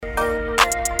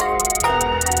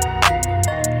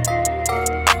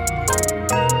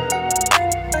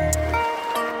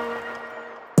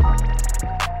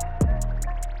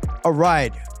All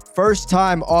right.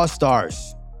 First-time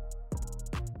All-Stars.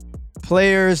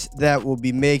 Players that will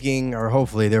be making, or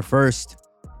hopefully, their first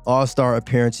All-Star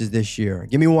appearances this year.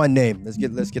 Give me one name. Let's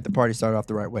get the party started off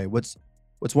the right way. What's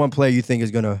one player you think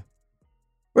is gonna?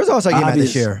 Where's the All-Star game at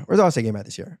this year? Where's the All-Star game at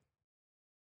this year?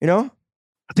 You know?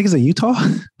 I think it's in Utah.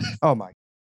 Oh my.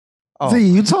 Is it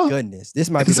in Utah? Goodness. This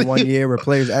might be the 1 year where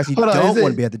players actually don't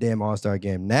want to be at the damn All-Star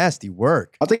game. Nasty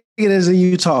work. I think it is in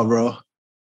Utah, bro.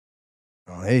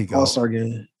 Oh, there you go. All-Star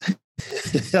game.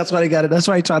 That's why they got it. That's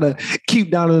why he tried to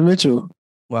keep Donovan Mitchell.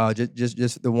 Wow,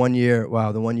 just the 1 year.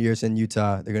 Wow, the 1 year it's in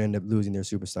Utah, they're gonna end up losing their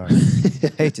superstar.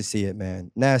 Hate to see it, man.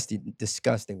 Nasty,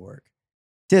 disgusting work.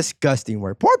 Disgusting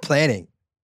work. Poor planning.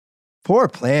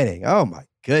 Oh my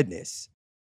goodness.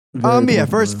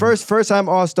 First time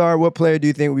All-Star. What player do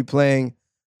you think will be playing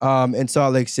in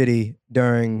Salt Lake City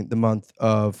during the month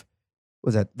of,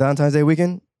 was that Valentine's Day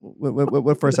weekend?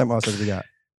 What first time All-Stars we got?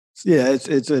 Yeah,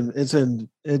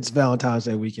 it's Valentine's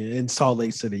Day weekend in Salt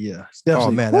Lake City. Yeah, it's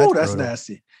definitely. Oh man, that's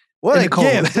nasty. What a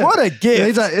gift! What a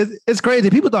gift! It's crazy.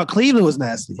 People thought Cleveland was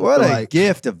nasty. What a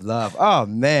gift of love! Oh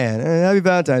man, happy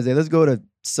Valentine's Day. Let's go to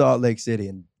Salt Lake City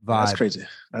and vibe.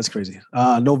 That's crazy.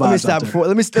 No vibes. Let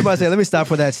me stop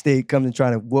before that state comes and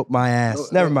trying to whoop my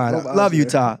ass. Never mind. Love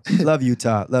Utah. Love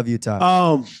Utah.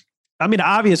 I mean, the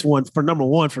obvious one for number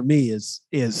one for me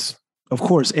is of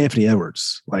course Anthony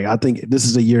Edwards. Like, I think this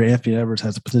is a year Anthony Edwards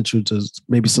has the potential to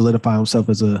maybe solidify himself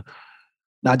as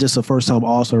not just a first-time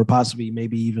All-Star, possibly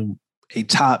maybe even a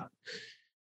top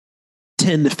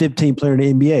 10 to 15 player in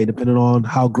the NBA, depending on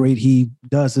how great he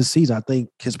does this season. I think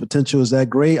his potential is that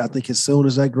great. I think his ceiling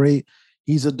is that great.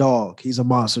 He's a dog. He's a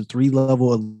monster.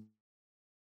 3-level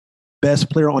best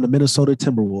player on the Minnesota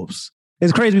Timberwolves.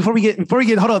 It's crazy. Before we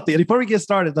get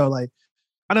started though, like,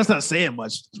 I know it's not saying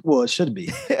much. Well, it should be.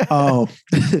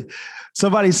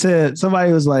 Somebody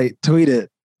was like, tweeted,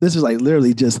 this was like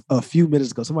literally just a few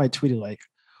minutes ago. Somebody tweeted like,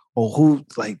 who,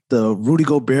 like, the Rudy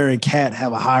Gobert and Cat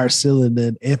have a higher ceiling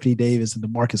than Anthony Davis and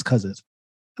DeMarcus Cousins.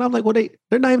 And I'm like, well,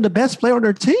 they're not even the best player on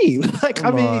their team. Like,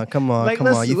 come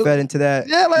on. You fed into that.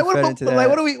 Yeah, like, what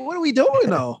are we doing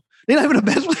though? They're not even the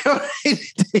best player on their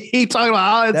team. Talking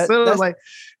about how it's like.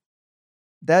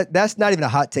 That's not even a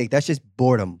hot take. That's just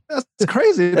boredom. That's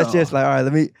crazy. That's just like, all right,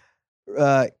 let me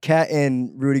Cat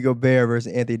and Rudy Gobert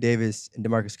versus Anthony Davis and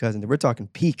DeMarcus Cousins. We're talking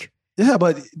peak. Yeah,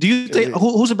 but do you think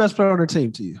who's the best player on their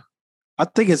team to you? I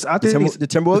think the Timberwolves. The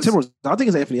Timberwolves. I think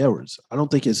it's Anthony Edwards. I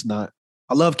don't think it's not.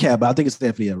 I love Cat, but I think it's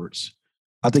Anthony Edwards.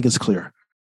 I think it's clear.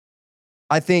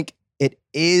 I think it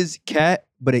is Cat,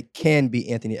 but it can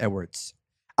be Anthony Edwards.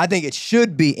 I think it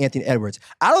should be Anthony Edwards.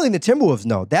 I don't think the Timberwolves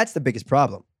know. That's the biggest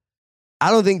problem.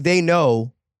 I don't think they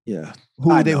know. Yeah.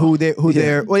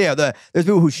 They're. Well, yeah. There's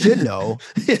people who should know,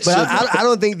 but I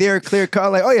don't think they're clear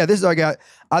cut. Like, oh yeah, this is our guy.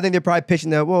 I think they're probably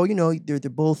pitching that. Well, they're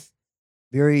both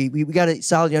very. We got a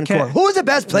solid young core. Who is the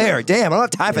best player? Damn, I don't have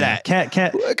time for that.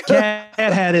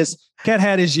 Cat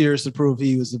had his years to prove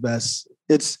he was the best.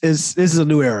 This is a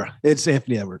new era. It's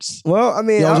Anthony Edwards. Well, I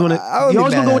mean, you always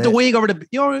gonna go with the wing over the.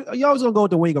 You always gonna go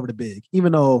with the wing over the big,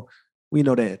 even though we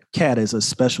know that Cat is a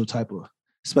special type of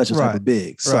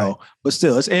big. So, right. But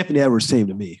still, it's Anthony Edwards' team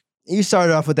to me. You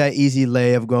started off with that easy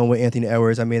lay of going with Anthony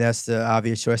Edwards. I mean, that's the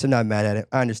obvious choice. I'm not mad at it.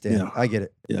 I understand. Yeah. I get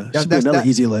it. Yeah, that's another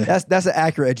easy lay. That's an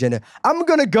accurate agenda. I'm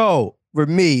gonna go for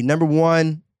me. Number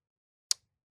one,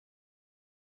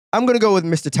 I'm gonna go with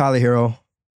Mr. Tyler Hero.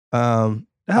 Out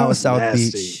of South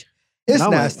Beach. It's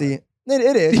nasty.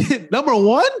 It is. Number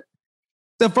one,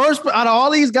 the first out of all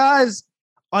these guys.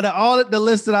 On the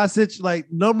list that I sent you, like,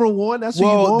 number one, that's who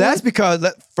you want? That's because,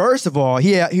 first of all,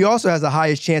 he also has the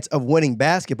highest chance of winning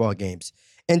basketball games.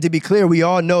 And to be clear, we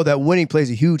all know that winning plays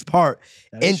a huge part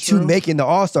into making the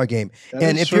All-Star game.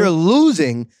 And if you're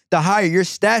losing, the higher your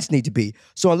stats need to be.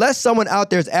 So unless someone out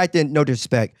there is acting, no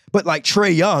disrespect, but like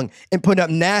Trae Young and putting up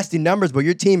nasty numbers, but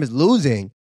your team is losing,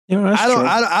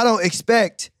 I don't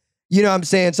expect, you know what I'm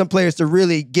saying, some players to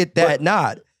really get that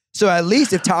nod. So at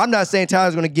least I'm not saying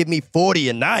Tyler's going to give me 40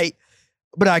 a night,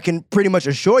 but I can pretty much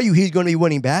assure you he's going to be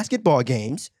winning basketball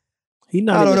games. I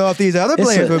don't know if these other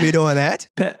players will be doing that.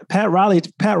 Pat Riley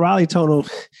told him,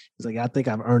 he's like, I think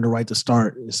I've earned the right to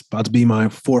start. It's about to be my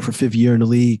 4th or 5th year in the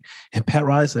league. And Pat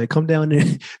Riley said, come down there,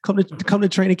 come to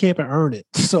training camp and earn it.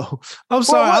 So I'm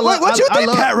sorry. What you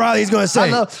think Pat Riley's going to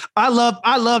say? I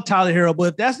love Tyler Hero, but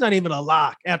if that's not even a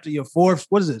lock after your 4th,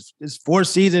 what is this? It's 4th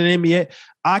season in the NBA.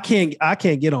 I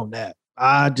can't get on that.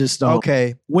 I just don't.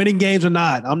 Okay. Winning games or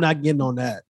not, I'm not getting on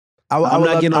that. I'm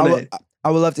not getting on that.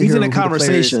 I would love to hear. He's in a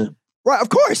conversation. Right, of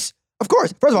course.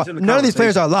 First of all, none of these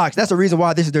players are locks. That's the reason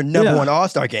why this is their number one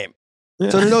All-Star game. Yeah.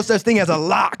 So there's no such thing as a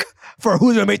lock for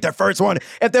who's going to make their first one.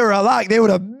 If they were a lock, they would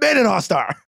have been an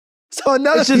all-star. So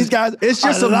none of these guys. It's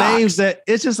just some names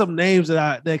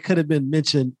that could have been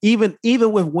mentioned, even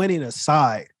with winning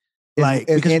aside. Is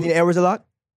Anthony Edwards a lock?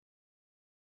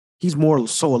 He's more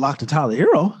so a lock to Tyler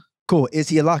Hero. Cool. Is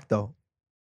he a lock though?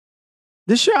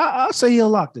 This year, I'll say he'll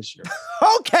lock this year.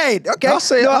 Okay. I'm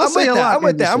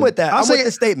with that. I'm with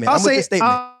the statement. I'll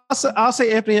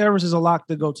say Anthony Edwards is a lock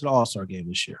to go to the All-Star game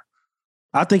this year.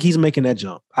 I think he's making that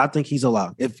jump. I think he's a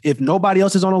lock. If nobody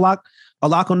else is on a lock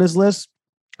on this list,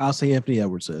 I'll say Anthony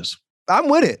Edwards is. I'm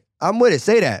with it.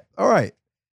 Say that. All right.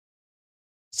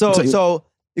 So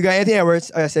you got Anthony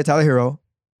Edwards. Like I said, Tyler Hero.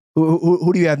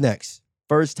 Who do you have next?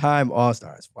 First time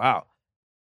All-Stars. Wow.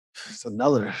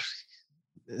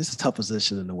 It's a tough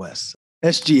position in the West.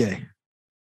 SGA.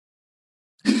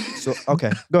 So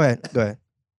okay, go ahead.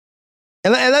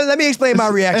 And let me explain my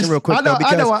reaction real quick. I know.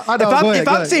 If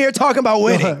I'm sitting here talking about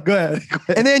winning, go ahead.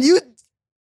 and then you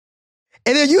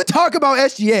talk about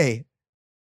SGA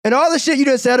and all the shit you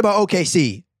just said about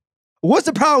OKC, what's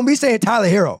the problem with me saying Tyler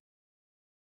Hero?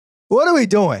 What are we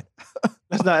doing?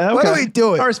 That's not okay. What are we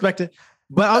doing? I respect it,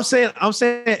 but I'm saying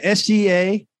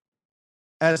SGA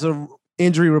as a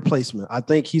injury replacement. I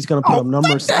think he's going to put up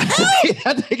numbers. What are we doing?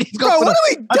 I think he's going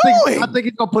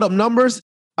to put up numbers.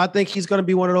 I think he's going to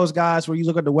be one of those guys where you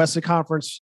look at the Western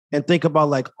Conference and think about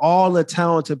like all the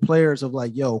talented players of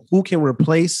like, yo, who can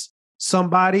replace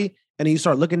somebody? And then you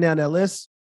start looking down that list.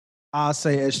 I'll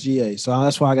say SGA. So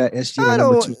that's why I got SGA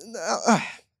number 2.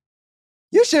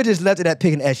 You should have just left it at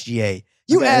picking SGA.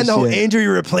 You had no injury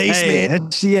replacement. Hey,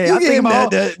 SGA. You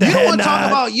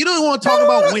don't want to talk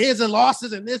about wins and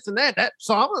losses and this and that.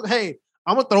 So I'm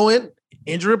gonna throw in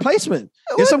injury replacement.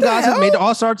 There's some guys that made the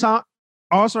All-Star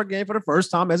game for the first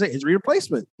time as an injury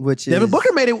replacement. Which is Devin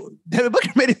Booker made it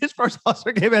his first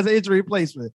All-Star game as an injury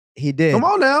replacement. He did. Come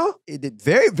on now. It did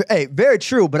very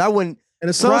true. But I wouldn't. And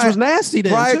the Suns was nasty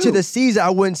then prior too. to the season. I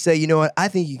wouldn't say, you know what, I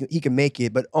think he can make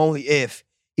it, but only if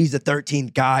he's the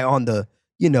 13th guy on the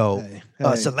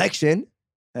selection.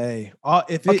 So watch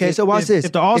this.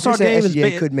 If the All-Star game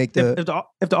could make if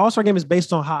the All-Star game is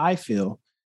based on how I feel,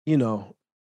 it'll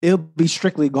be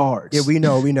strictly guards. Yeah, we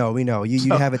know.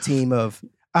 You have a team of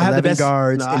 11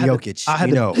 guards and Jokic.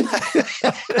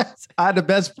 I had the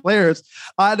best players.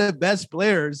 I have the best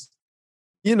players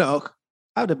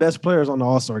on the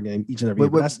All-Star game each and every year.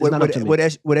 Would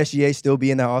SGA still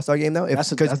be in the All-Star game though? That's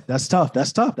tough.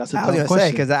 That's a tough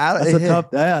question.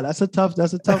 That's a tough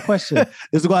question.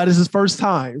 This is why this is first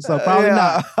time, so probably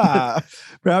not.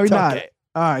 Probably not. Okay.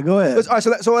 All right, go ahead. All right,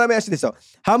 so let me ask you this though: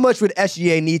 how much would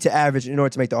SGA need to average in order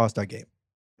to make the All-Star game?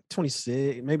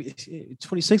 26, maybe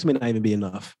 26 may not even be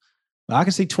enough. But I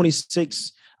can see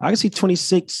 26. I can see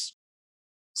 26,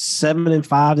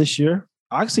 7-5 this year.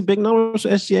 I can see big numbers for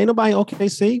SGA. Nobody in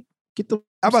OKC. Get the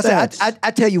I'm about to say,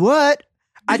 I tell you what.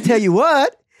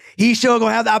 He's sure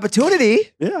going to have the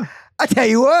opportunity. Yeah. I tell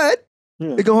you what.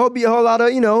 Yeah. It's going to be a whole lot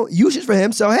of, usage for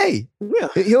him. So, hey,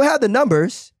 he'll have the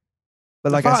numbers.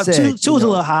 But like I said. Two's a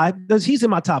little high. He's in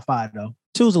my top 5, though.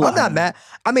 Two's a little high. I'm not mad.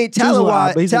 I mean,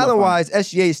 talent-wise,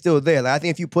 SGA is still there. Like, I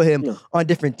think if you put him on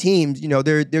different teams,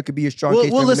 there could be a strong case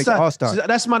for him to make an All-Star.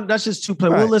 That's just 2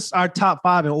 players. Right. We'll list our top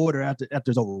 5 in order after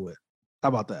it's over with. How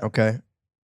about that? Okay.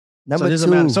 Number 2.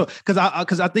 Matter. So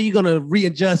because I think you're gonna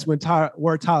readjust where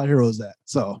Tyler Hero's at.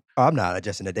 So I'm not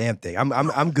adjusting a damn thing.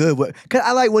 I'm good with, because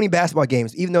I like winning basketball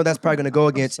games, even though that's probably gonna go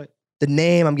against the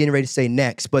name I'm getting ready to say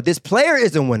next. But this player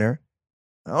is a winner.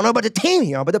 I don't know about the team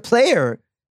here, but the player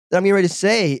that I'm getting ready to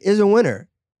say is a winner.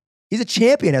 He's a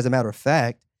champion, as a matter of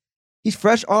fact. He's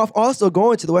fresh off also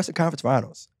going to the Western Conference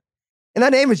Finals, and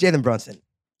that name is Jalen Brunson.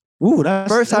 Ooh, that's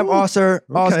first time All-Star.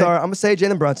 I'm gonna say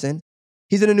Jalen Brunson.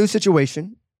 He's in a new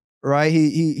situation, right?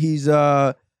 He's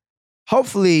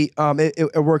hopefully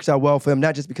it works out well for him,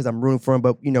 not just because I'm rooting for him,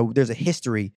 but there's a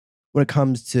history when it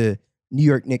comes to New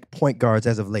York Knicks point guards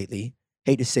as of lately.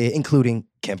 Hate to say it, including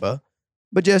Kemba,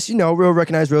 but just real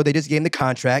recognized real. They just gave him the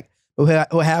contract. He'll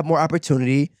have more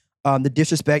opportunity. The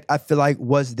disrespect I feel like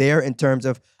was there in terms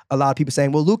of a lot of people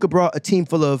saying, "Well, Luka brought a team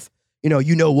full of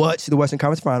what to the Western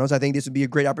Conference Finals." I think this would be a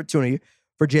great opportunity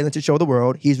for Jalen to show the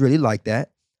world he's really like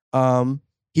that.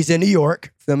 He's in New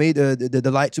York. Feel me? The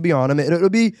lights will be on him. It'll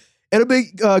be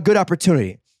a good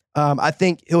opportunity. I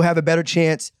think he'll have a better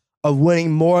chance of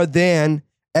winning more than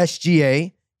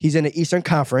SGA. He's in the Eastern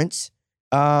Conference.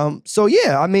 So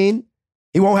yeah, I mean,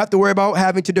 he won't have to worry about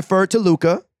having to defer to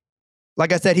Luka.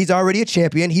 Like I said, he's already a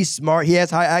champion. He's smart. He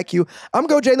has high IQ. I'm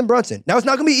going to go Jalen Brunson. Now, it's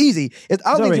not going to be easy. I don't think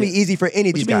it's going to be easy for any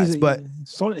of these guys. But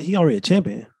he already a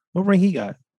champion. What ring he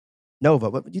got? Nova.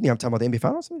 What do you think I'm talking about? The NBA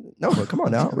Finals? Nova, come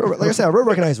on now. Like I said, we'll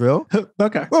recognize real.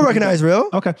 Okay. We'll recognize real.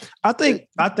 Okay. I think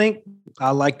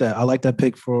I like that. I like that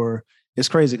pick for. It's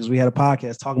crazy because we had a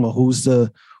podcast talking about who's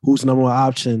the number one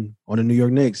option on the New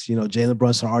York Knicks. You know, Jalen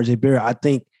Brunson or RJ Barrett. I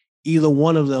think either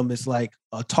one of them is like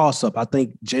a toss up. I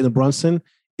think Jalen Brunson,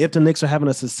 if the Knicks are having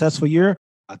a successful year,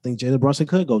 I think Jalen Brunson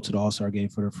could go to the All-Star game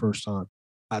for the first time.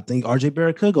 I think RJ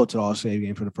Barrett could go to the All-Star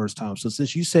game for the first time. So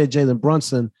since you said Jalen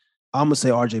Brunson, I'm gonna say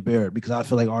RJ Barrett because I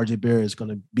feel like RJ Barrett is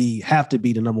gonna have to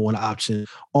be the number one option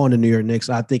on the New York Knicks.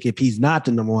 I think if he's not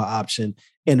the number one option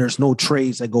and there's no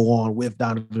trades that go on with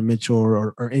Donovan Mitchell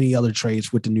or any other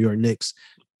trades with the New York Knicks,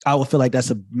 I would feel like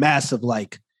that's a massive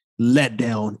like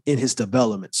letdown in his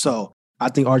development. So I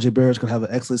think RJ Barrett's gonna have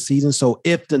an excellent season. So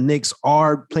if the Knicks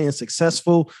are playing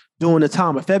successful during the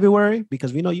time of February,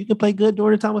 because we know you can play good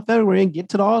during the time of February and get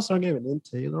to the All-Star game and then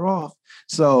tailor off.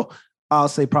 So I'll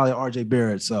say probably RJ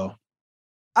Barrett. So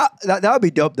that would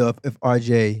be dope though if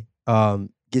RJ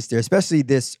gets there, especially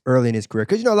this early in his career.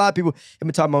 Because, you know, a lot of people have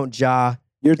been talking about Ja.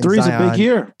 Year three's a big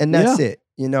year. And that's it.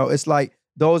 You know, it's like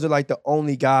those are like the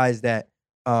only guys that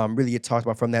really get talked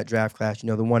about from that draft class, you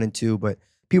know, the 1 and 2. But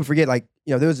people forget, like,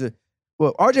 you know,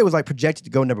 RJ was like projected to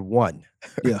go number 1.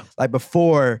 Yeah. Like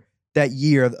before that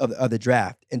year of the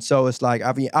draft. And so it's like,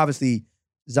 I mean, obviously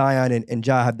Zion and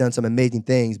Ja have done some amazing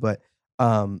things, but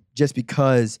just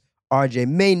because RJ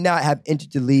may not have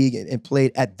entered the league and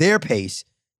played at their pace,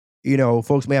 you know,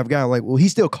 folks may have gone like, well,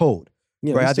 he's still cold,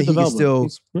 right? I think he can still,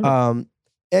 and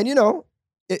you know,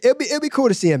 it'd be cool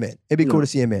to see him in. It'd be cool to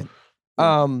see him in.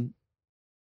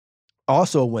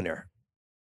 Also a winner.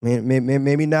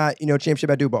 Maybe not, you know, championship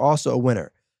I do, but also a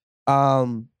winner.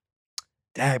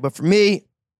 But for me,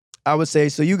 I would say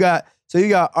you got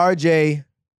RJ.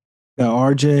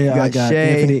 Got RJ. I got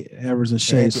Shea, Anthony Edwards and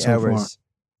Shea so far.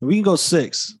 We can go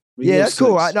 6. That's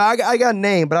cool. I got a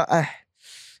name, but I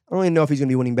don't really know if he's going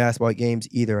to be winning basketball games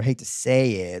either. I hate to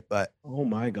say it, but oh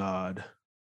my God.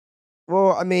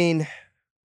 Well, I mean, I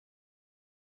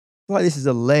feel like this is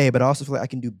a lay, but I also feel like I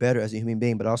can do better as a human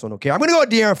being, but I also don't care. I'm going to go with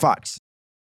De'Aaron Fox.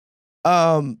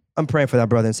 I'm praying for that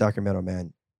brother in Sacramento,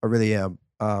 man. I really am.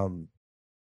 I'm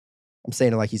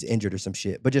saying it like he's injured or some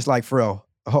shit, but just like for real,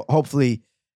 hopefully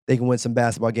they can win some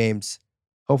basketball games.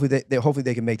 Hopefully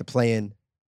they can make the play-in.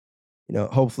 You know,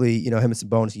 hopefully, you know, him and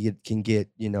Sabonis can get,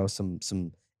 you know, some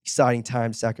exciting time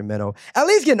in Sacramento. At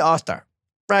least get an All-Star,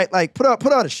 right? Like put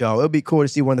on a show. It would be cool to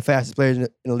see one of the fastest players in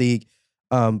the league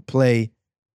play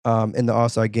in the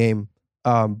All-Star game.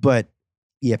 But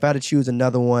yeah, if I had to choose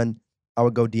another one, I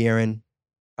would go De'Aaron.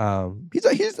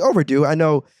 He's overdue. I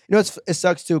know, you know, it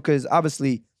sucks too because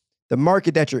obviously the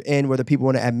market that you're in, whether people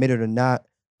want to admit it or not,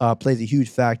 plays a huge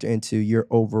factor into your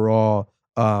overall,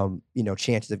 you know,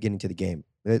 chances of getting to the game.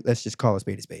 Let's just call it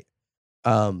spade a spade.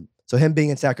 So him being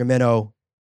in Sacramento,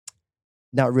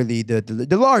 not really the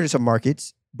largest of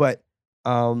markets, but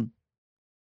you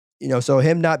know, so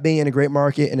him not being in a great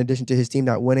market in addition to his team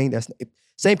not winning, that's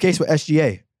same case with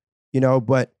SGA, you know,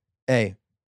 but hey,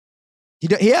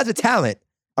 he has a talent.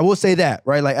 I will say that,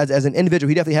 right? Like as an individual,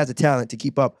 he definitely has a talent to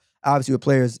keep up, obviously, with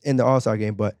players in the All-Star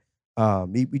game, but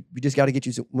we just got to get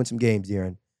you to win some games,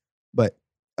 De'Aaron. But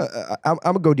I'm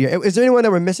gonna go De'Aaron. Is there anyone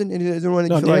that we're missing? Is there anyone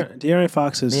that you feel like De'Aaron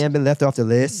Fox is been left off the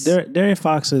list? De'Aaron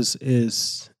Fox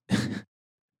is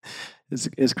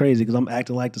it's crazy because I'm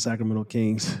acting like the Sacramento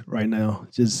Kings right now.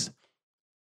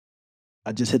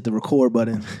 I just hit the record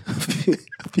button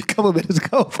a couple minutes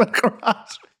ago for the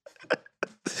garage.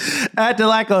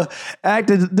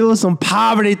 acting doing some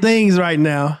poverty things right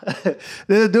now.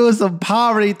 They're doing some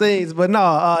poverty things, but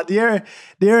no, De'Aaron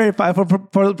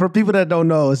for people that don't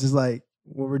know, it's just like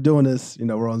when we're doing this, you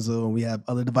know, we're on Zoom, we have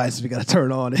other devices we got to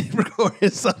turn on and record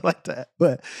and stuff like that.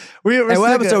 But we're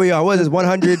what episode are we on? What is this,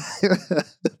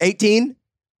 118?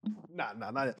 Nah,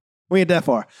 not it. We ain't that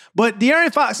far. But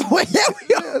De'Aaron Fox, we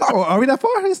are. Are we that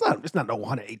far? It's not no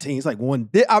 118. It's like one.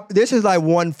 This is like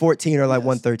 114 or like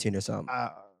 113 or something.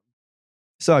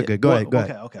 It's all good. Go ahead.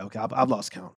 Okay. I've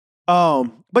lost count.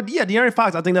 But yeah, De'Aaron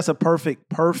Fox, I think that's a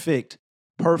perfect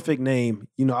name.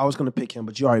 You know, I was going to pick him,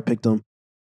 but you already picked him.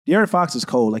 De'Aaron Fox is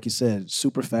cold, like you said,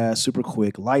 super fast, super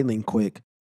quick, lightning quick,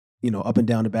 you know, up and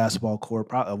down the basketball court,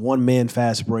 a one-man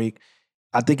fast break.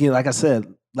 I think, like I said,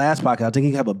 last podcast, I think he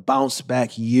can have a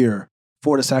bounce-back year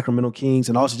for the Sacramento Kings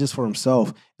and also just for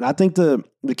himself. And I think the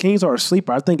Kings are a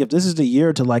sleeper. I think if this is the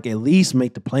year to, like, at least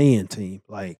make the play-in team,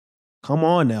 like, come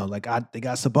on now. Like, they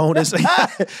got Sabonis.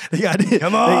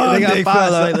 Come on, they got big five.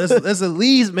 fella. Like, let's at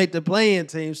least make the play-in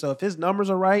team. So if his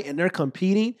numbers are right and they're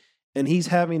competing and he's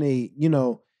having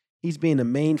he's being the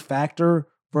main factor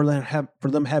for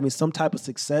them having some type of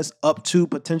success up to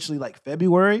potentially like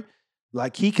February,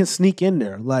 Like, he can sneak in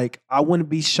there. Like, I wouldn't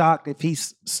be shocked if he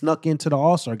snuck into the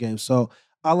All-Star game. So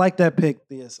I like that pick.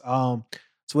 So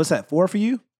what's that, 4 for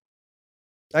you?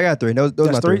 I got 3. Those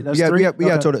are my 3. That's 3? We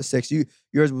got a total of 6.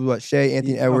 Yours was what? Shea,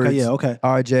 Anthony Edwards. Okay, yeah, okay.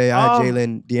 RJ, I had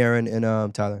Jalen, De'Aaron,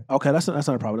 and Tyler. Okay, that's not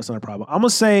a problem. That's not a problem. I'm gonna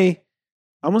say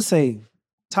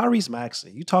Tyrese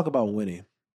Maxey. You talk about winning.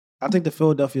 I think the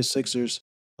Philadelphia Sixers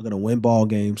are gonna win ball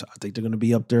games. I think they're gonna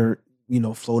be up there,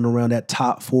 floating around that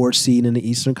top 4 seed in the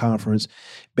Eastern Conference.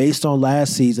 Based on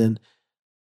last season,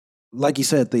 like you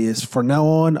said, for now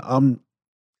on,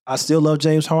 I still love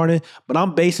James Harden, but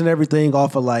I'm basing everything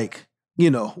off of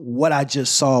what I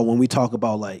just saw when we talk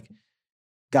about like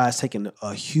guys taking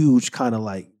a huge kind of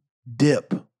like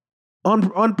dip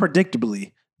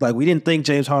unpredictably. Like, we didn't think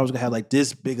James Harden was gonna have like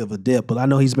this big of a dip, but I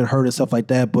know he's been hurt and stuff like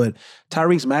that. But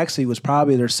Tyrese Maxey was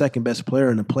probably their second best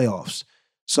player in the playoffs.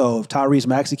 So if Tyrese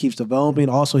Maxey keeps developing,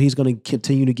 also he's going to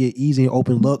continue to get easy and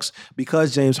open looks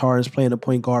because James Harden's playing the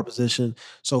point guard position.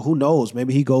 So who knows?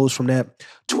 Maybe he goes from that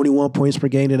 21 points per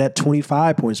game to that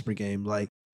 25 points per game. Like,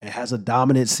 and has a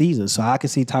dominant season. So I can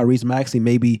see Tyrese Maxey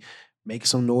maybe make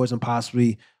some noise and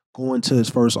possibly going to his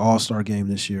first All-Star game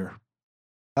this year.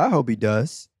 I hope he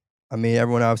does. I mean,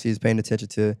 everyone obviously is paying attention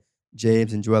to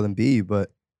James and Joel Embiid,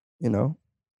 but,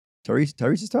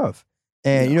 Tyrese is tough.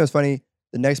 And, it's funny,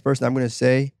 the next person I'm going to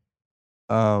say,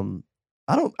 I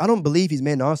don't believe he's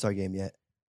made an All-Star game yet,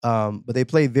 but they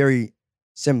play very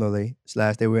similarly. /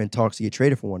 they were in talks to get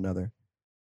traded for one another.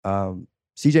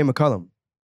 CJ McCollum.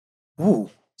 Ooh.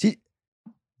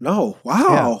 No. Wow.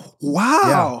 Yeah. Wow.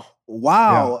 Yeah.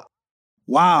 Wow. Yeah.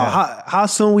 Wow. Yeah. How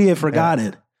soon we had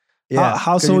forgotten. Yeah.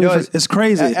 How soon it's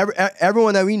crazy.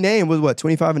 Everyone that we named was what,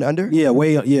 25 and under? Yeah,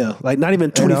 like not even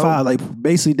 25, like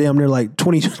basically damn near like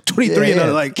 20, 23 and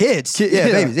under, like kids.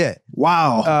 Babies, yeah.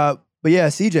 Wow. But yeah,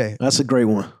 CJ. That's a great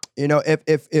one.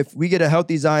 If we get a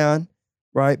healthy Zion,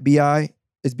 right? BI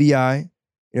is BI.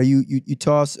 You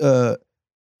toss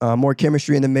more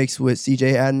chemistry in the mix with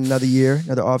CJ adding another year,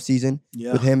 another offseason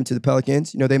with him to the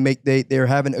Pelicans. They're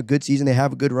having a good season. They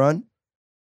have a good run.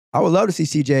 I would love to see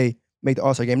CJ make the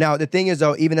All-Star game. Now, the thing is,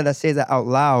 though, even if I say that out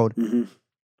loud,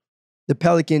 the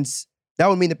Pelicans, that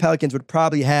would mean the Pelicans would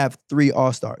probably have 3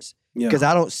 All-Stars. Because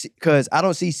I don't see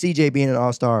CJ being an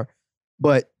All-Star,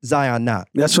 but Zion not.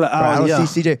 That's what I don't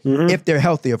see CJ, if they're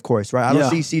healthy, of course, right? I don't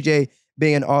see CJ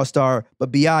being an All-Star,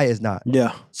 but BI is not.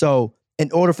 Yeah. So,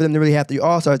 in order for them to really have 3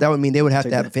 All-Stars, that would mean they would have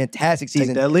to have a fantastic season.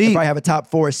 Take that lead. And probably have a top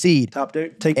 4 seed.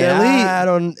 Take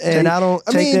that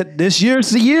lead. This year's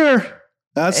the year.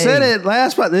 I said it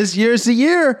last month. This year's the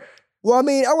year. Well, I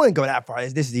mean, I wouldn't go that far.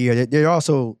 This is the year. They're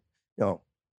also,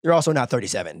 they're also not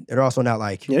 37. They're also not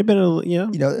like they've been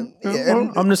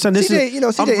I'm just saying this CJ,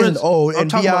 CJ isn't old,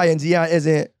 and BI and Zion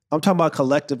isn't. I'm talking about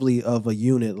collectively of a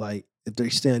unit. Like, if they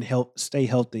stay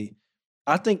healthy,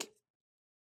 I think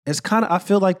it's kind of. I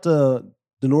feel like the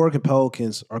New Orleans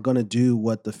Pelicans are going to do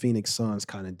what the Phoenix Suns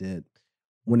kind of did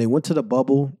when they went to the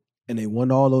bubble and they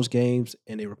won all those games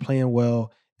and they were playing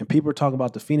well. And people are talking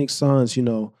about the Phoenix Suns,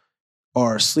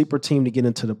 are a sleeper team to get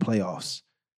into the playoffs.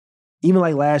 Even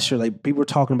like last year, like people were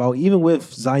talking about, even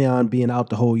with Zion being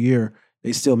out the whole year,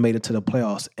 they still made it to the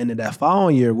playoffs. And then that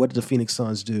following year, what did the Phoenix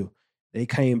Suns do? They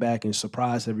came back and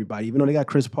surprised everybody, even though they got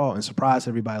Chris Paul, and surprised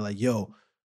everybody like, yo,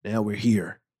 now we're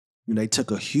here. They took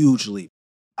a huge leap.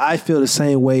 I feel the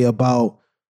same way about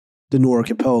the New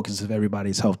Orleans Pelicans if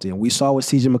everybody's healthy. And we saw what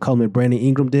CJ McCollum and Brandon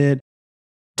Ingram did,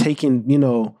 taking,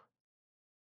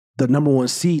 the number 1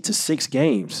 seed to 6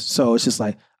 games. So it's just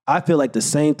like, I feel like the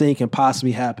same thing can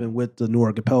possibly happen with the New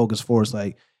Orleans Pelicans for us,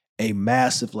 like a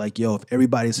massive, like, if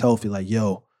everybody's healthy, like,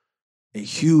 a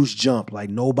huge jump.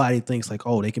 Like, nobody thinks like,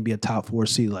 oh, they can be a top 4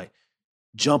 seed, like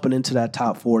jumping into that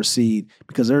top 4 seed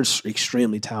because they're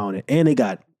extremely talented. And they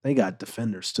got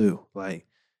defenders too. Like,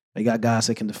 they got guys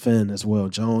that can defend as well.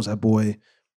 Jones, that boy,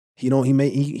 he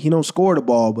don't score the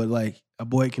ball, but like, a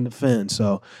boy can defend.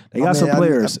 So they got some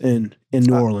players in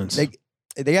New Orleans.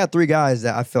 They got 3 guys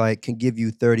that I feel like can give you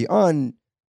 30 on.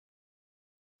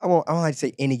 I don't like to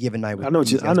say any given night. But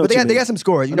they got some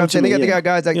scores. You know what I'm saying? They got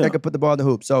guys that can put the ball in the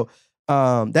hoop. So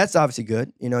that's obviously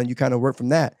good. And you kind of work from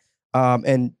that.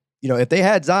 And if they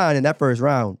had Zion in that first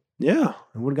round, they're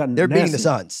beating the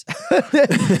Suns.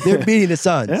 They're beating the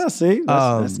Suns. Yeah, see,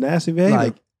 that's nasty behavior.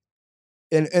 Like,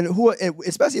 and who,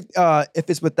 especially if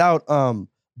it's without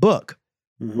Book.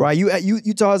 Right,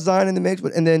 you toss Zion in the mix,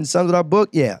 and then Suns without Book.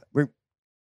 Yeah, we're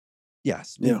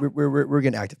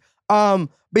getting active. But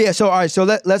yeah, so all right, so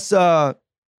let's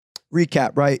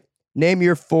recap. Right, name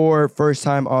your 4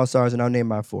 first-time All-Stars, and I'll name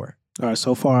my 4. All right,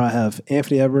 so far I have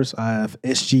Anthony Edwards, I have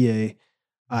SGA,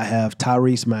 I have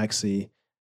Tyrese Maxey,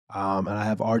 and I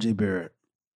have RJ Barrett.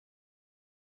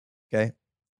 Okay.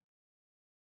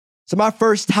 So my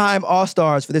first-time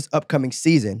All-Stars for this upcoming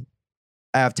season,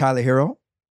 I have Tyler Hero.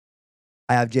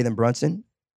 I have Jalen Brunson.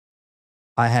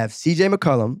 I have CJ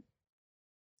McCollum.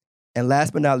 And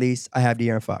last but not least, I have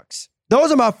De'Aaron Fox.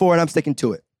 Those are my 4, and I'm sticking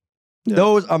to it. Yeah.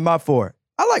 Those are my 4.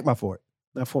 I like my 4.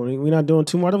 Not 4. We're not doing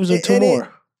 2 more. I thought we was doing 2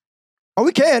 more. Oh,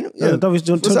 we can. Yeah, I thought we was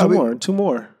doing 2 more. 2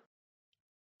 more.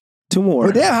 2 more.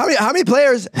 Well, damn, how many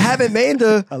players haven't made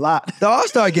the a lot the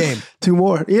All-Star game? 2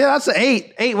 more. Yeah, that's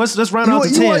 8. 8. Let's round out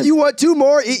to 10. You want 2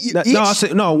 more each?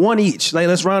 No, 1 each. Like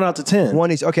let's round out to 10.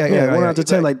 1 each. Okay, yeah, 1 out to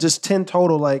 10. Like just 10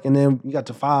 total. Like, and then you got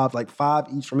to 5. Like 5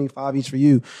 each for me, 5 each for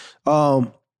you.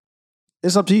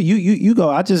 It's up to you. You go.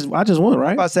 I just won,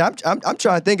 right? I say I'm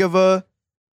trying to think of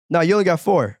No, you only got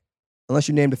 4, unless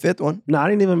you named the 5th one. No, I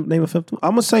didn't even name a 5th one.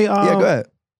 I'm gonna say. Yeah, go ahead.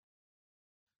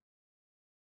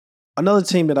 Another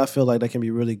team that I feel like that can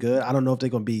be really good. I don't know if they're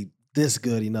going to be this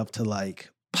good enough to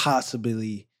like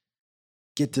possibly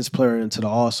get this player into the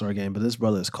All-Star game, but this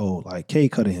brother is cold. Like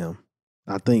Cade Cunningham,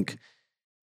 I think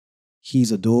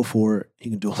he's a dual forward. He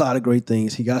can do a lot of great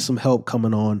things. He got some help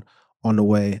coming on the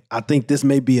way. I think this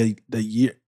may be the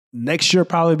year. Next year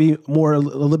probably be a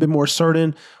little bit more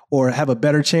certain, or have a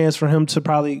better chance for him to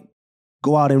probably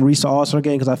go out and reach the All-Star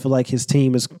game, because I feel like his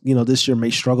team is, this year may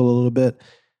struggle a little bit.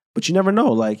 But you never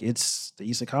know. Like, it's the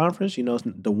Eastern Conference.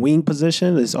 The wing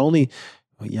position is only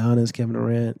Giannis, Kevin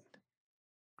Durant,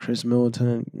 Chris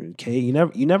Middleton, Cade.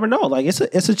 You never know. Like, it's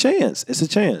a chance. It's a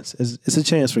chance. It's a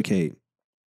chance for Cade.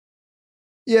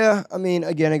 Yeah, I mean,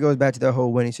 again, it goes back to the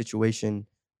whole winning situation.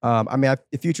 The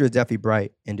future is definitely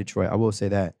bright in Detroit. I will say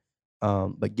that.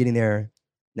 But getting there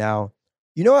now,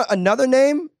 you know what? Another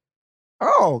name.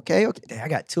 Oh, okay. I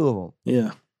got 2 of them.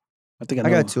 Yeah, I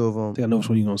got 2 of them. I think I know which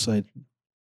one you're gonna say.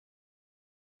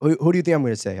 Who do you think I'm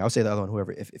going to say? I'll say the other one,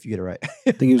 whoever, if you get it right.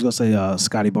 I think he was going to say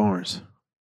Scotty Barnes.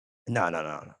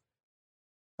 No.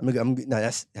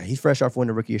 He's fresh off winning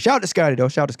the rookie year. Shout out to Scotty, though.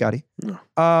 Shout out to Scotty.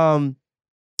 No.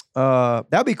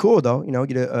 That'd be cool, though.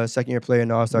 Get a second-year player in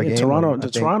the All-Star game. Toronto going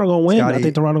to win. Scotty, I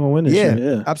think Toronto going to win this year.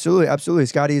 Yeah, absolutely.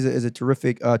 Scotty is a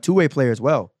terrific two-way player as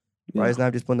well. Right? He's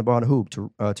not just putting the ball in the hoop.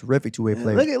 Terrific two-way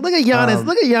player. Look at Giannis.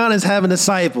 Look at Giannis having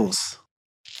disciples.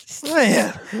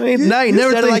 Man, I ain't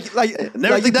never think that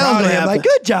was gonna happen. Like,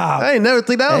 good job. I ain't never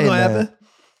think that was gonna happen.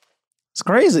 It's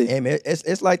crazy. Hey, man,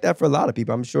 it's like that for a lot of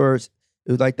people. I'm sure it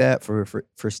was like that for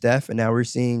Steph, and now we're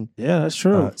seeing that's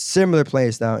true. Similar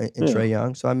plays now in Trae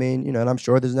Young. So I mean, and I'm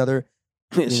sure there's another.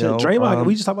 Draymond.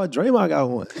 We just talked about Draymond got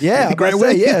one. Yeah, great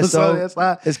way. Yeah, so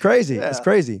it's crazy. Yeah. It's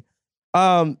crazy. So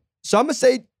I'm gonna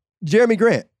say Jeremy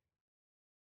Grant.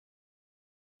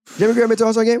 Jeremy Grant made the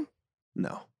All-Star game?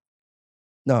 No.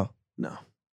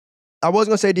 I was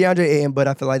going to say DeAndre Ayton, but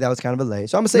I feel like that was kind of a lay.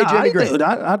 So I'm going to say Jeremy Grant.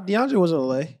 DeAndre wasn't a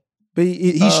lay. But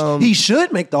he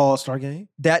should make the All-Star game.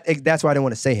 That's why I didn't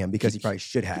want to say him, because he probably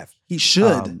should have. He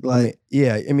should. You're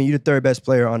the third best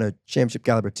player on a championship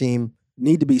caliber team.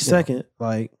 Need to be second.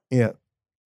 Yeah.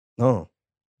 No.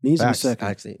 Needs to be second.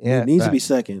 Actually. Yeah. Needs to be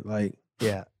second.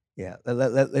 Yeah.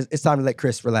 It's time to let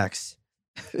Chris relax.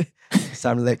 It's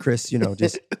time to let Chris,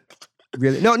 just...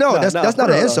 Really? No, that's not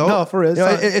an insult. No, for real.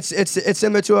 It's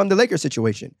similar to the Lakers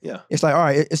situation. Yeah. It's like, all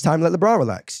right, it's time to let LeBron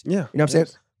relax. Yeah. You know what I'm saying?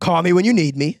 Call me when you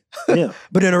need me. Yeah.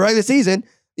 But in a regular season,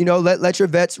 let your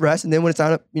vets rest, and then when it's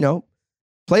time to,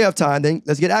 playoff time, then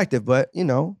let's get active. But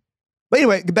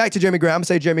anyway, back to Jeremy Grant. I'm gonna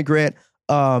say Jeremy Grant.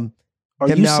 Are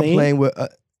you now playing with?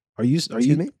 Are you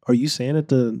saying that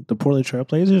the Portland Trail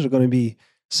Blazers are going to be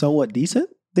somewhat decent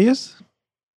this?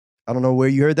 I don't know where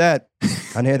you heard that. I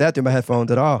didn't hear that through my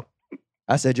headphones at all.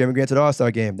 I said Jeremy Grant to the All-Star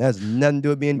game. That has nothing to do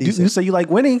with being decent. You say you like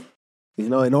winning.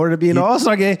 In order to be in the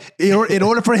All-Star game, in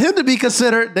order for him to be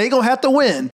considered, they going to have to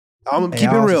win. I'm going to keep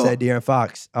it real. I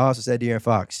also said De'Aaron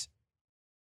Fox.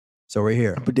 So we're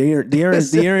here. But De'Aaron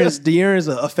is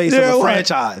a face of a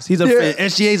franchise.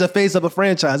 SGA is a face of a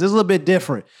franchise. It's a little bit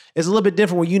different. It's a little bit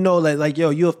different when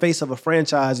you're a face of a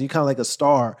franchise and you're kind of like a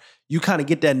star. You kind of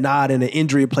get that nod in the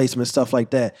injury replacement, stuff like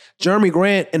that. Jeremy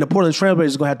Grant and the Portland Trail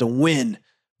Blazers is going to have to win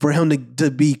for him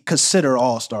to be considered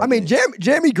All-Star. I mean,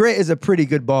 Jeremy Grant is a pretty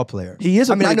good ball player. He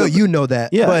is. I know you know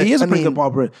that. Yeah, but he is a pretty good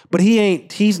ball player. But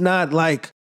he's not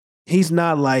like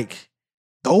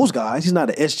those guys. He's not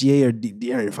an SGA or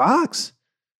De'Aaron Fox.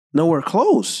 Nowhere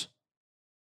close.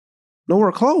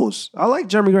 I like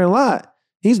Jeremy Grant a lot.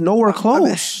 He's nowhere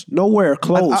close. Nowhere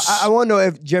close. I want to know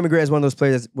if Jeremy Grant is one of those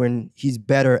players when he's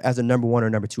better as a number 1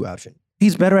 or number 2 option.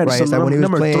 He's better at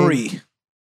number 3.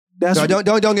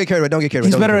 Don't get carried away. Don't get carried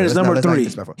away. He's better at his number 3.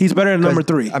 He's better at number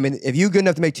 3. I mean, if you're good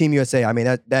enough to make Team USA, I mean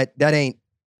that ain't,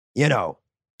 they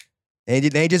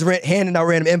ain't just handing out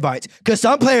random invites, because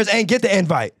some players ain't get the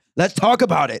invite. Let's talk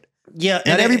about it. Yeah,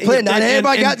 not every player, not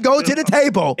everybody got to go to the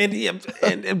table. And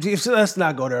let's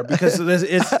not go there because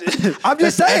it's I'm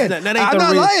just saying. That ain't I'm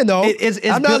not lying though.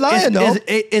 I'm not lying though.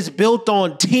 It's built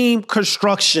on team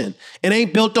construction. It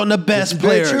ain't built on the best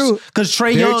players. Because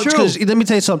Trae Young. Because let me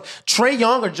tell you something. Trae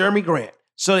Young or Jeremy Grant.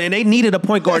 So and they needed a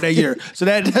point guard that year. So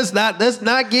let's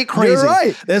not get crazy. You're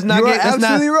right. Let's not get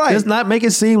absolutely right. Let's not make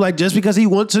it seem like just because he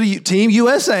went to the Team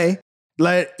USA.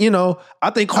 Like, I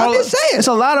think Carlos. It's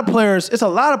a lot of players. It's a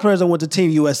lot of players that went to Team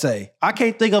USA. I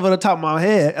can't think of it on the top of my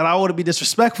head, and I want to be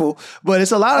disrespectful, but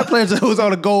it's a lot of players that was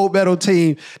on a gold medal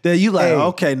team that you like.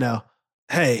 Okay, now,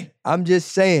 hey, I'm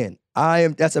just saying.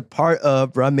 That's a part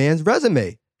of my man's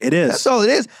resume. It is. That's all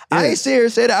it is. I ain't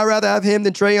serious. Say that I'd rather have him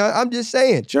than Trae Young. I'm just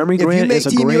saying. Jeremy Grant is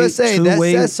a Team great USA,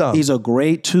 two-way. That says something. He's a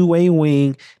great two-way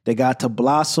wing that got to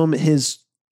blossom his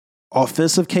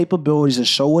offensive capabilities and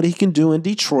show what he can do in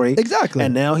Detroit. Exactly.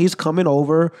 And now he's coming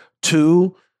over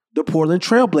to the Portland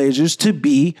Trailblazers to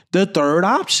be the third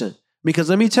option. Because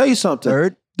let me tell you something.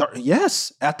 Third?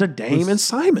 Yes, after Dame and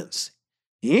Simons.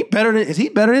 Is he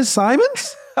better than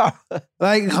Simons?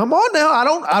 Like, come on now.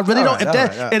 I really don't.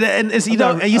 And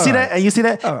you see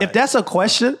that? If that's a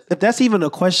question, if that's even a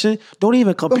question, don't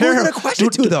even compare him.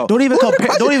 Don't even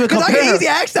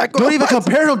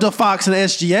compare him to Fox and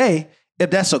SGA. If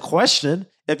that's a question,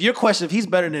 if he's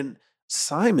better than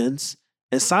Simons,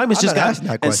 and Simons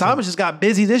just got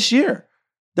busy this year.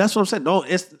 That's what I'm saying. No,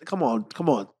 come on.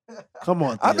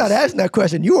 I'm not asking that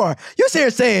question. You're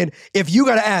saying if you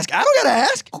got to ask, I don't got to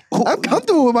ask. I'm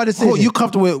comfortable with my decision. You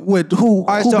comfortable with who?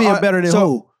 Who being better than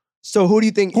who? So who do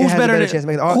you think has a better chance to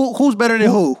make it? Who's better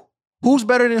than who? Who's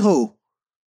better than who?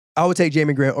 I would take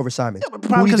Jeremy Grant over Simons. Yeah,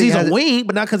 probably because he's a wing,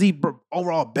 but not because he's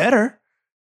overall better.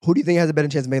 Who do you think has a better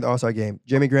chance to make the All-Star game?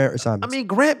 Jeremy Grant or Simons? I mean,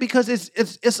 Grant, because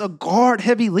it's a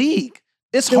guard-heavy league.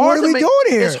 It's then hard what are we doing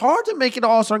here? It's hard to make it an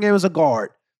All-Star game as a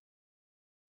guard.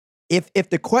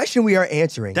 If the question we are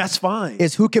answering, that's fine,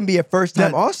 is who can be a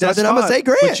first-time All-Star, then I'm gonna say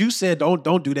Grant. But you said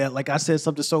don't do that. Like I said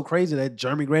something so crazy that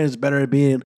Jeremy Grant is better at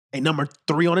being a number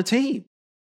 3 on a team.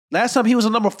 Last time he was a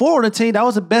number 4 on a team, that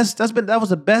was the best. That was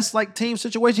the best like team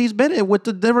situation he's been in with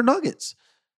the Denver Nuggets.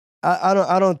 I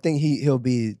don't think he'll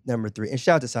be number 3. And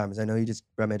shout out to Simons. I know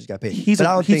Brad just got paid. He's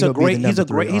a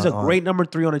great number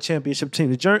 3 on a championship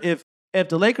team. If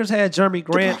the Lakers had Jeremy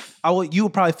Grant, you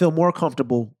would probably feel more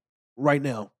comfortable right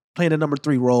now playing the number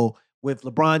 3 role with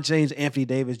LeBron James, Anthony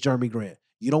Davis, Jeremy Grant.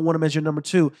 You don't want him as your number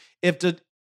 2. If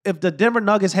the Denver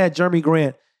Nuggets had Jeremy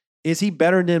Grant, is he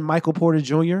better than Michael Porter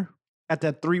Jr. at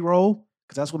that 3 role?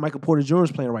 Because that's what Michael Porter Jr.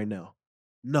 is playing right now.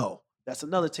 No. That's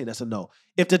another team. That's a no.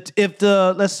 If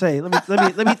the let's say, let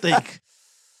me think.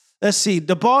 Let's see.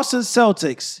 The Boston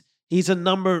Celtics, he's a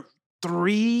number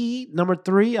 3.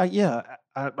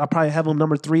 I probably have him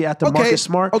number 3 after Marcus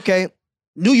Smart. Okay.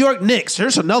 New York Knicks.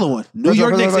 Here's another one. New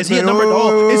York Knicks. Is he a number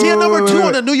 2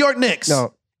 on the New York Knicks?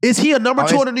 No. Is he a number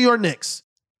 2 on the New York Knicks?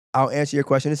 I'll answer your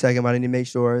question in a second, but I need to make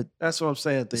sure. That's what I'm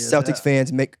saying. Celtics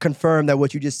fans confirm that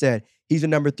what you just said. He's a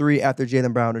number 3 after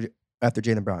Jaylen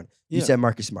Brown. You said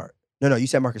Marcus Smart. No, you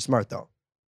said Marcus Smart though.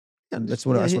 I just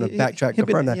want to backtrack,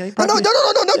 confirm that. No,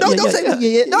 don't say that.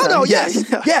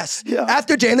 Yes.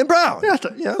 After Jaylen Brown.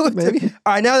 Yeah, maybe.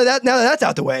 All right, now that that's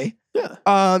out the way.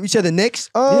 Yeah. You said the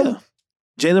Knicks.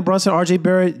 Jalen Brunson, R.J.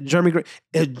 Barrett, Jeremy Grant.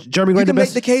 Jeremy Grant. You can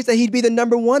make the case that he'd be the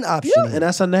number 1 option. Yeah, and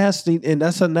that's a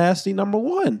nasty number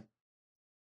 1.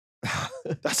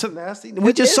 That's a nasty.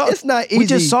 It's not easy. We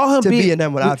just saw him be a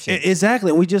number 1 option.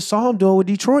 Exactly. We just saw him do it with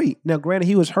Detroit. Now, granted,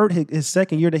 he was hurt his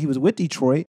second year that he was with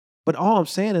Detroit, but all I'm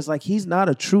saying is like he's not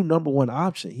a true number 1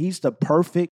 option. He's the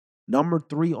perfect number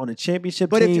 3 on a championship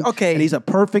team. And he's a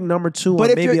perfect number 2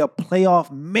 on maybe a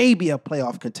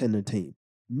playoff contender team.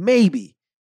 Maybe.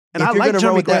 And if you're going to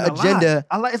run with that agenda,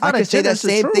 I can say that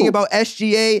same thing about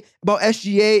SGA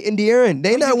and De'Aaron.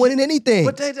 They're not winning anything.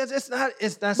 But that's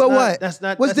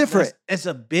not. What's different? It's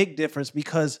a big difference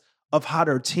because of how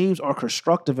their teams are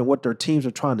constructive and what their teams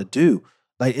are trying to do.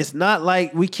 Like, it's not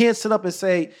like we can't sit up and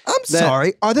say,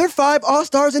 sorry, are there 5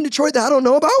 All-Stars in Detroit that I don't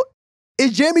know about?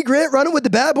 Is Jeremy Grant running with the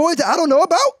bad boys that I don't know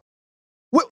about?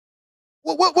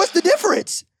 What's the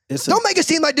difference? Don't make it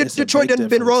seem like Detroit hasn't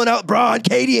been rolling out Bron,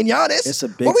 KD, and Giannis. It's a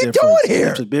big what are we doing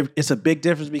here? It's a big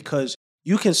difference because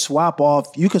you can swap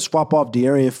off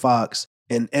De'Aaron Fox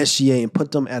and SGA and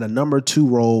put them at a number 2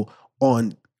 role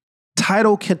on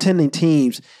title contending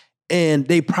teams, and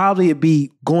they probably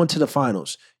be going to the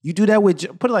finals. You do that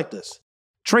with, put it like this.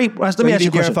 Let me ask you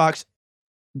a question. Fox.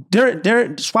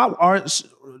 Swap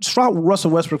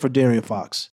Russell Westbrook for De'Aaron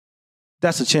Fox.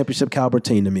 That's a championship caliber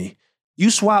team to me. You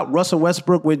swap Russell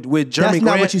Westbrook with Jeremy Grant. That's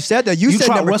not what you said, though. You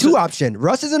said number 2 option.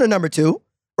 Russ isn't a number 2.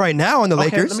 right now on the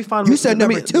Lakers. Let me find. You said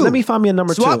number 2. Let me find me a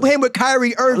number 2. Swap him with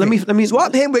Kyrie Irving. Let me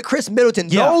swap him with Chris Middleton.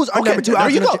 Those are number 2 there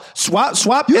options. you go.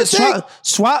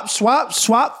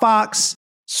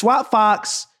 Swap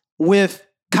Fox with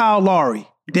Kyle Lowry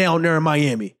down there in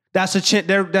Miami. That's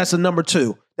a number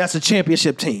 2. That's a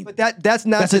championship team. But that's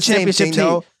not the championship team,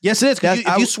 though. Yes, it is.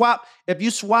 If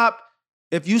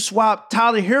you swap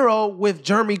Tyler Hero with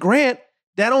Jeremy Grant,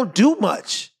 that don't do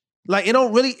much. Like it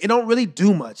don't really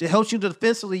do much. It helps you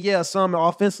defensively, yeah, some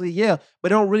offensively, yeah,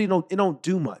 but it don't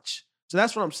do much. So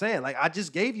that's what I'm saying. Like I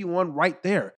just gave you one right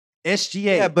there.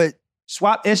 SGA. Yeah, but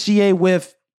swap SGA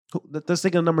with let's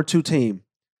think of number 2 team.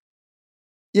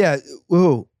 Yeah,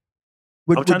 who?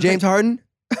 With James Harden?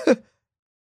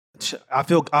 I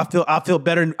feel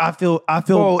better. I feel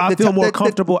more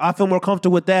comfortable. I feel more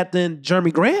comfortable with that than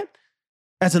Jeremy Grant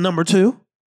as a number 2.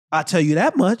 I tell you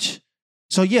that much.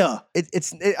 So yeah,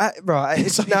 it's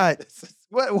not.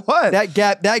 What? That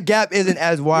gap isn't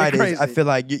as wide as I feel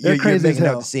like you're making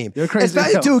out to seem. You're crazy.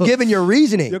 Especially too, given your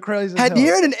reasoning. You're crazy. Had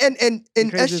De'Aaron and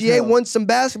SGA won some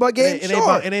basketball games,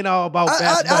 it ain't all about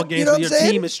basketball games. When your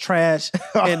team is trash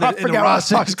and the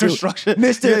roster construction.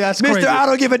 Mister, I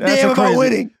don't give a damn about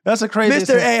winning. That's a crazy.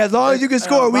 Mister A, as long as you can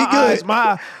score, we good. Put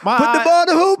the ball in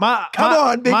the hoop. Come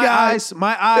on, big guy.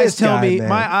 My eyes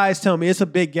tell me it's a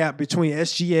big gap between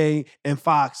SGA and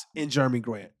Fox and Jeremy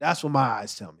Grant. That's what my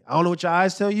eyes tell me. I don't know what your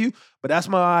eyes tell you, but that's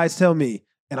my eyes tell me.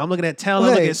 And I'm looking at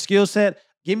talent, looking at skill set.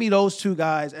 Give me those 2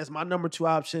 guys as my number 2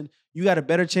 option. You got a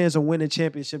better chance of winning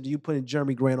championship than you putting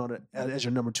Jeremy Grant on it as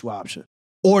your number 2 option.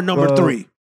 Or number 3.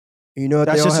 You know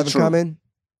what they all have in common?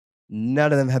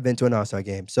 None of them have been to an All-Star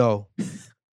game. So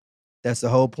that's the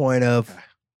whole point of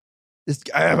this.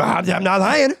 I'm not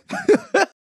lying.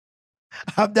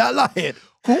 I'm not lying.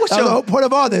 That's the whole point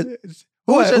of all this.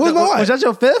 Was that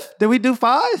your 5th? Did we do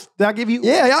 5? Did I give you?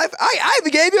 Yeah, I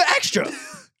even gave you an extra.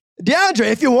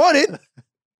 DeAndre, if you wanted.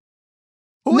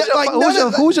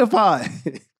 Who's your 5?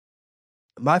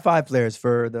 My 5 players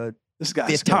for the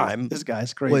 5th time. This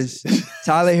guy's crazy. Was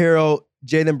Tyler Hero,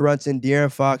 Jalen Brunson,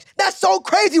 De'Aaron Fox. That's so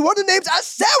crazy. One of the names I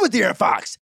said was De'Aaron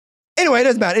Fox. Anyway, it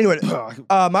doesn't matter. Anyway,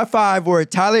 my 5 were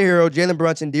Tyler Hero, Jalen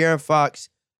Brunson, De'Aaron Fox,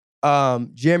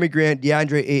 Jeremy Grant,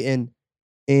 DeAndre Ayton,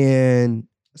 and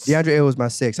DeAndre Ayton was my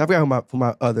 6. I forgot who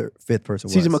my other 5th person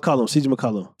was. CJ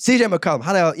McCollum.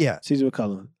 How the hell? Yeah. CJ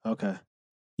McCollum. Okay.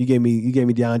 You gave me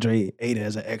DeAndre Ayton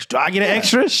as an extra. I get an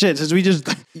extra? Shit, since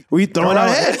we throwing out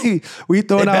ahead. We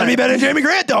throwing out. Better be better than Jeremy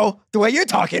Grant, though, the way you're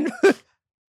talking.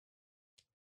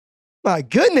 My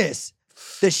goodness.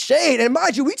 The shade. And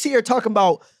mind you, we here talking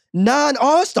about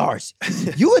non-All-Stars.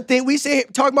 You would think we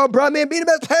talking about Broadman being the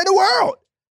best player in the world.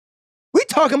 We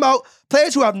talking about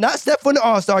players who have not stepped foot in the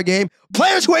All-Star game,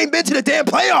 players who ain't been to the damn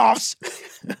playoffs,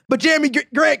 but Jeremy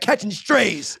Grant catching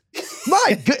strays.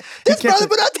 My goodness. This brother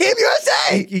been on Team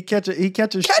USA. He catching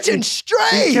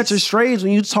strays. He catching strays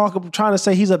when you trying to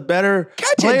say he's a better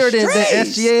player than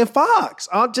SGA and Fox.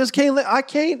 I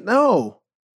can't, no.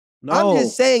 I'm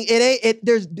just saying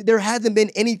there hasn't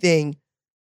been anything.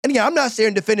 And again, I'm not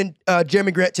saying defending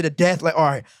Jeremy Grant to the death. Like, all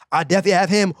right, I definitely have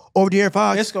him over De'Aaron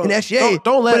Fox and SGA.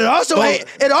 But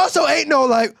it also ain't no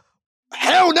like,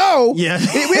 hell no. Yeah.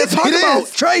 We ain't talking about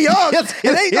Trae Young. It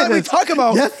ain't nothing we talking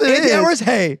about. Yes, it is. Edwards.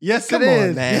 Hey, come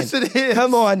on, man. Yes, it is.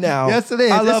 Come on now. Yes, it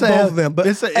is. I love both of them. But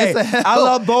I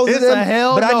love both of them. It's a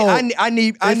hell but no. I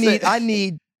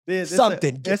need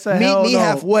something. Meet me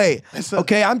halfway.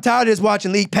 Okay, I'm tired of just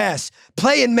watching League Pass.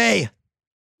 Play in May.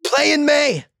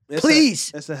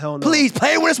 Please. It's a hell no. Please,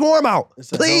 play when it's warm out.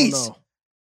 Please. No.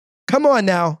 Come on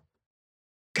now.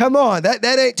 Come on. That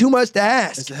ain't too much to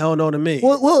ask. It's a hell no to me.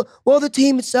 Well, the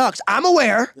team sucks. I'm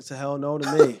aware. It's a hell no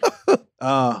to me.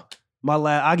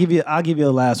 I'll give you a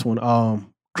last one.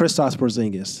 Kristaps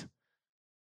Porzingis.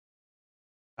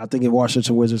 I think if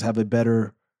Washington Wizards have a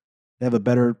better,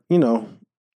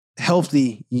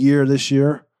 healthy year this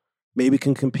year, maybe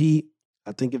can compete.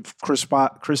 I think if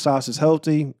Kristaps is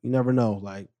healthy, you never know.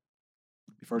 Like,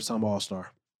 first time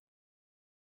All-Star.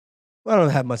 Well, I don't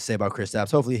have much to say about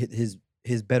Kristaps. Hopefully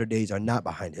his better days are not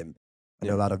behind him. I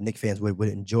know a lot of Knicks fans would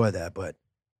enjoy that, but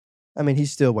I mean, he's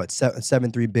still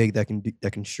 7'3" big that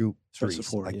can shoot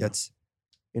threes. That's,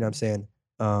 you know what I'm saying?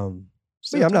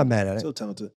 Yeah, I'm not mad at it. Still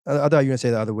talented. I thought you were gonna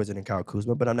say the other Wizard and Kyle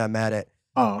Kuzma, but I'm not mad at.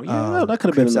 Oh yeah, that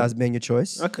could have been your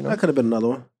choice. That could have been another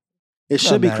one. It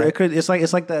should be. It's like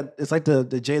the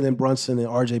Jalen Brunson and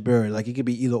RJ Barrett. Like it could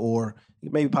be either or.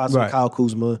 Maybe possibly Kyle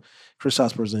Kuzma,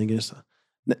 Kristaps Porzingis.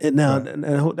 Now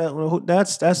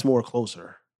that's more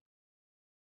closer.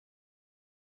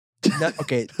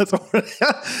 Okay, that's more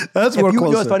closer. You know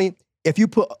what's funny? If you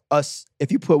put 12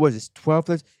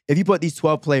 players, if you put these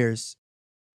 12 players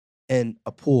in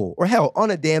a pool, or hell,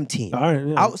 on a damn team, All right,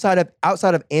 yeah.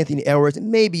 outside of Anthony Edwards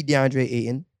and maybe DeAndre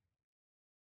Ayton.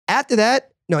 After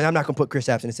that, no, I'm not gonna put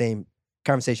Kristaps in the same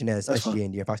conversation as SGA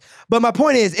and De'Aaron Fox. But my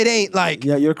point is, it ain't like,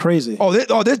 yeah, you're crazy. This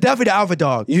definitely the alpha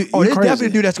dog. This definitely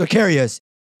the dude that's gonna carry us.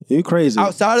 You crazy.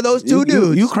 Outside of those two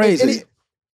dudes, you crazy.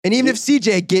 And even if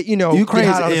CJ get you crazy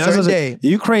hot on a certain day,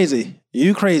 you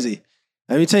crazy.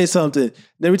 Let me tell you something.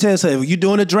 When you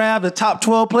doing a draft, the top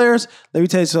 12 players, let me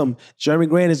tell you something. Jeremy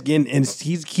Grant is getting, and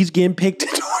he's getting picked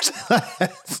towards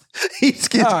the He's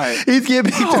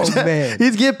getting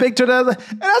picked to the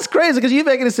and that's crazy because you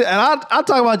making it. And I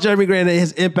talk about Jeremy Grant and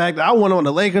his impact. I want him on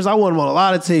the Lakers. I want him on a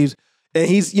lot of teams. And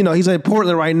he's in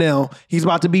Portland right now. He's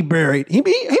about to be buried. He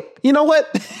you know what?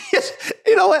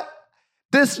 You know what?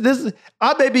 This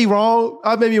I may be wrong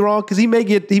because he may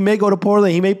go to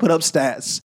Portland. He may put up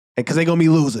stats. Because they're gonna be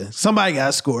losing. Somebody got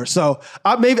to score. So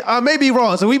I may be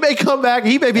wrong. So we may come back.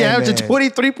 He may be averaging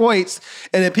 23 points,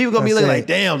 and then people gonna be looking like,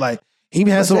 damn, like he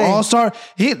has some all-star.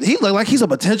 He look like he's a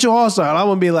potential all-star. And I'm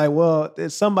gonna be like, well,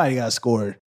 somebody got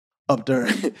scored up there.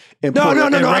 No. I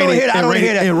don't want to hear that. I don't want to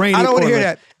hear that. I don't want to hear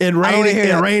that. In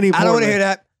rainy Portland. I don't want to hear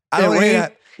that. I don't want to hear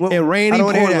that. In rainy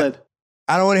Portland.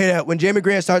 I don't want to hear that. When Jeremy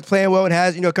Grant starts playing well and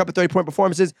has a couple 30-point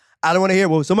performances, I don't want to hear,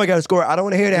 well, somebody got to score. I don't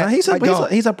want to hear that. No,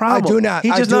 he's a problem. I do not.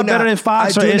 He's just not better than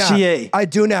Fox or SGA. I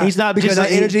do not. He's not because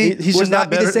the energy will not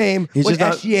be the same when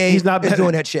SGA is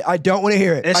doing that shit. I don't want to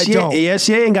hear it. I don't.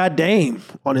 SGA ain't got Dame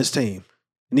on his team.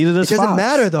 Neither does Fox. It doesn't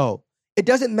matter, though. It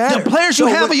doesn't matter. The players you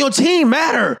have on your team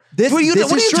matter. That's what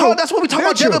we talk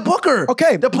about Devin Booker.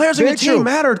 Okay. The players on your team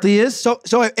matter, Theus.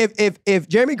 So if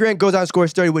Jeremy Grant goes out and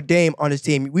scores 30 with Dame on his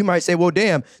team, we might say, well,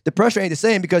 damn, the pressure ain't the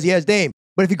same because he has Dame.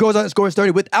 But if he goes out and scores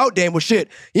 30 without Dame, well, shit,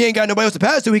 he ain't got nobody else to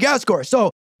pass to. He got to score.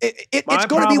 So it's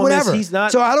going to be whatever.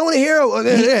 So I don't want to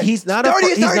hear. He's not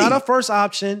a first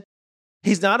option.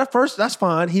 He's not a first. That's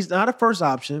fine. He's not a first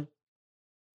option.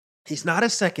 He's not a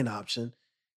second option.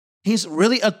 He's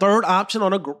really a third option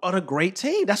on a great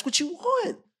team. That's what you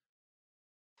want.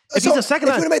 If he's a second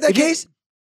option. If you want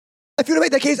to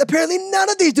make that case, apparently none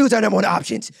of these dudes are number one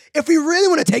options. If we really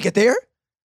want to take it there,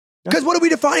 because what are we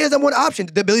defining as number one option?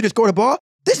 The ability to score the ball?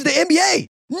 This is the NBA.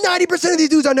 90% of these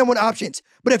dudes are number one options.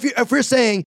 But if we're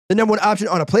saying the number one option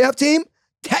on a playoff team,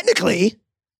 technically,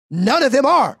 none of them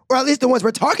are, or at least the ones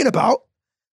we're talking about.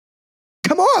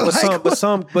 Come on,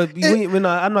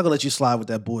 I'm not gonna let you slide with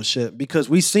that bullshit because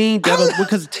we've seen Devin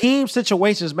because team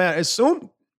situations matter. As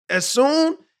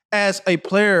soon as a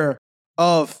player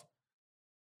of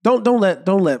don't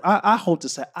let. I hope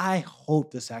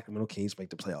the Sacramento Kings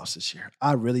make the playoffs this year.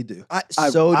 I really do.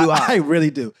 I really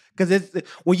do because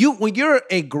when you're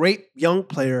a great young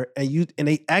player and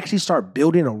they actually start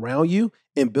building around you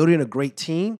and building a great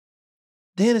team,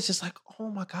 then it's just like,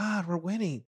 oh my God, we're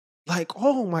winning. Like,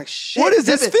 oh my shit. What is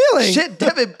this feeling? Shit,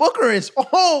 Devin Booker is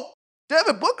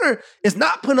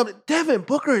not putting up. Devin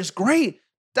Booker is great.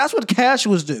 That's what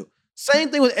casuals do.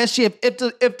 Same thing with SGA.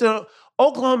 If the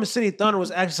Oklahoma City Thunder was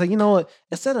actually saying, you know what,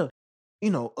 instead of,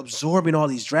 absorbing all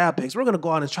these draft picks, we're going to go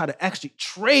out and try to actually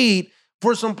trade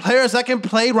for some players that can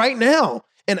play right now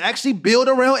and actually build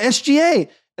around SGA.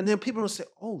 And then people will say,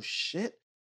 oh shit,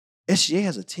 SGA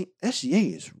has a team.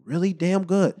 SGA is really damn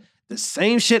good. The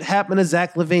same shit happened to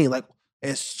Zach LaVine. Like,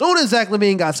 as soon as Zach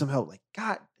LaVine got some help, like,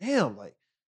 God damn, like,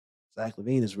 Zach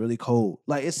LaVine is really cold.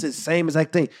 Like, it's the same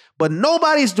exact thing. But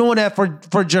nobody's doing that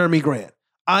for Jeremy Grant.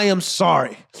 I am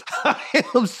sorry. I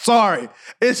am sorry.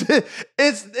 It's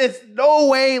no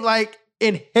way, like,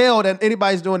 in hell that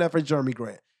anybody's doing that for Jeremy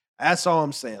Grant. That's all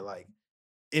I'm saying. Like,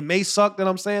 it may suck that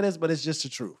I'm saying this, but it's just the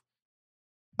truth.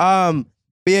 But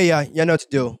yeah, y'all know what to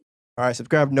do. All right,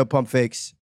 subscribe to No Pump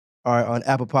Fakes. All right, on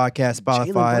Apple Podcasts,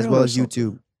 Spotify, as well as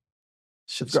YouTube.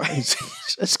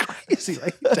 That's crazy.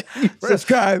 Like,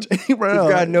 subscribe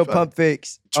to No Pump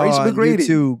Fakes on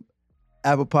YouTube,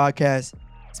 Apple Podcasts,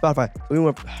 Spotify.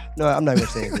 I'm not going to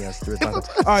say anything else.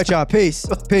 All right, y'all. Peace.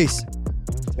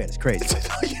 Man, it's crazy.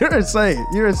 You're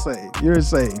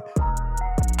insane.